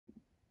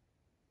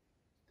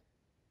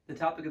The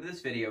topic of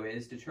this video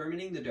is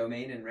determining the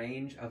domain and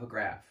range of a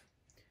graph.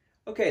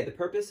 Okay, the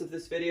purpose of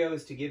this video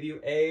is to give you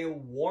a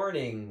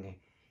warning.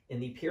 In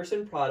the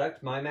Pearson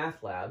product, My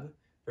Math Lab,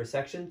 for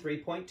section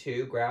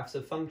 3.2, graphs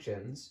of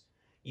functions,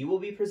 you will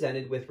be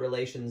presented with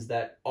relations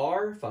that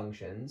are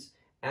functions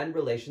and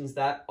relations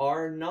that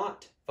are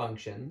not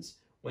functions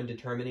when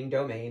determining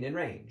domain and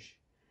range.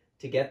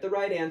 To get the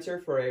right answer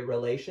for a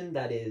relation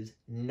that is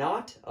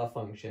not a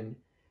function,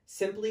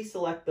 simply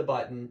select the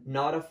button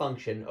Not a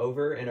Function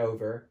over and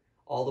over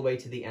all the way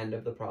to the end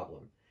of the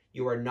problem.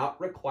 You are not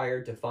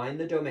required to find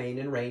the domain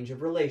and range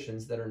of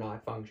relations that are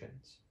not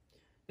functions.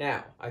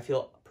 Now, I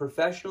feel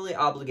professionally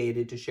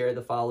obligated to share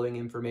the following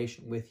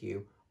information with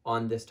you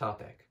on this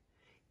topic.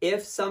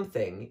 If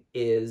something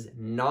is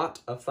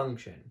not a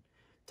function,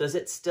 does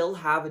it still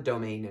have a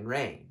domain and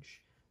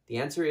range? The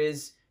answer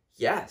is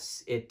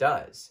yes, it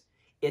does.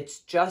 It's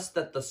just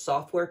that the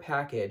software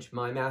package,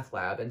 My Math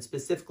Lab, and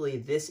specifically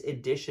this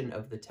edition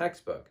of the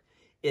textbook,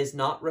 is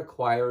not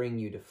requiring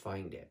you to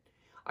find it.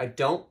 I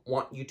don't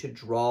want you to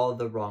draw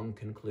the wrong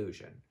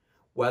conclusion.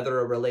 Whether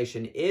a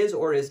relation is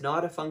or is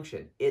not a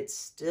function, it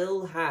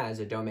still has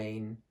a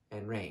domain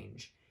and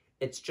range.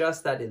 It's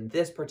just that in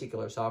this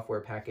particular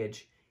software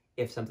package,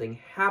 if something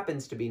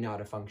happens to be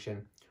not a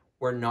function,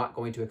 we're not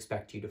going to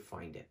expect you to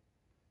find it.